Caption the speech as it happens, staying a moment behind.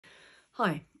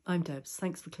Hi, I'm Debs.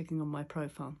 Thanks for clicking on my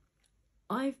profile.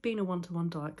 I've been a one-to-one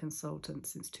diet consultant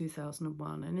since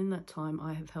 2001, and in that time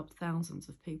I have helped thousands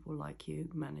of people like you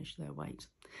manage their weight.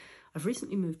 I've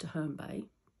recently moved to Herne Bay,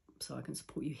 so I can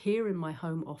support you here in my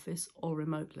home office or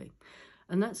remotely,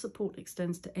 and that support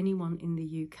extends to anyone in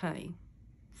the UK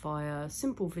via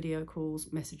simple video calls,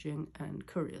 messaging and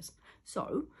couriers.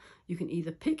 So you can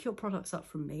either pick your products up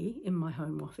from me in my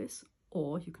home office,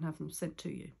 or you can have them sent to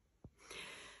you.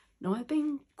 Now, I've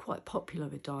been quite popular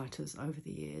with dieters over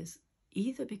the years,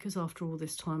 either because after all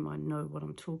this time I know what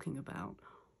I'm talking about,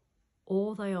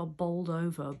 or they are bowled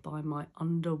over by my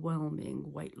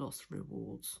underwhelming weight loss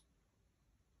rewards.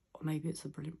 Or maybe it's the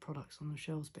brilliant products on the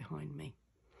shelves behind me.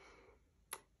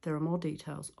 There are more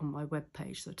details on my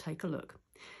webpage, so take a look.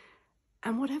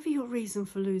 And whatever your reason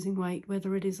for losing weight,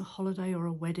 whether it is a holiday or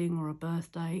a wedding or a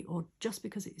birthday, or just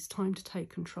because it is time to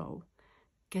take control,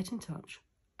 get in touch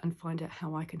and find out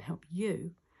how I can help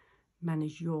you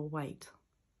manage your weight.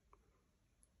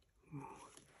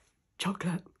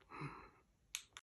 Chocolate.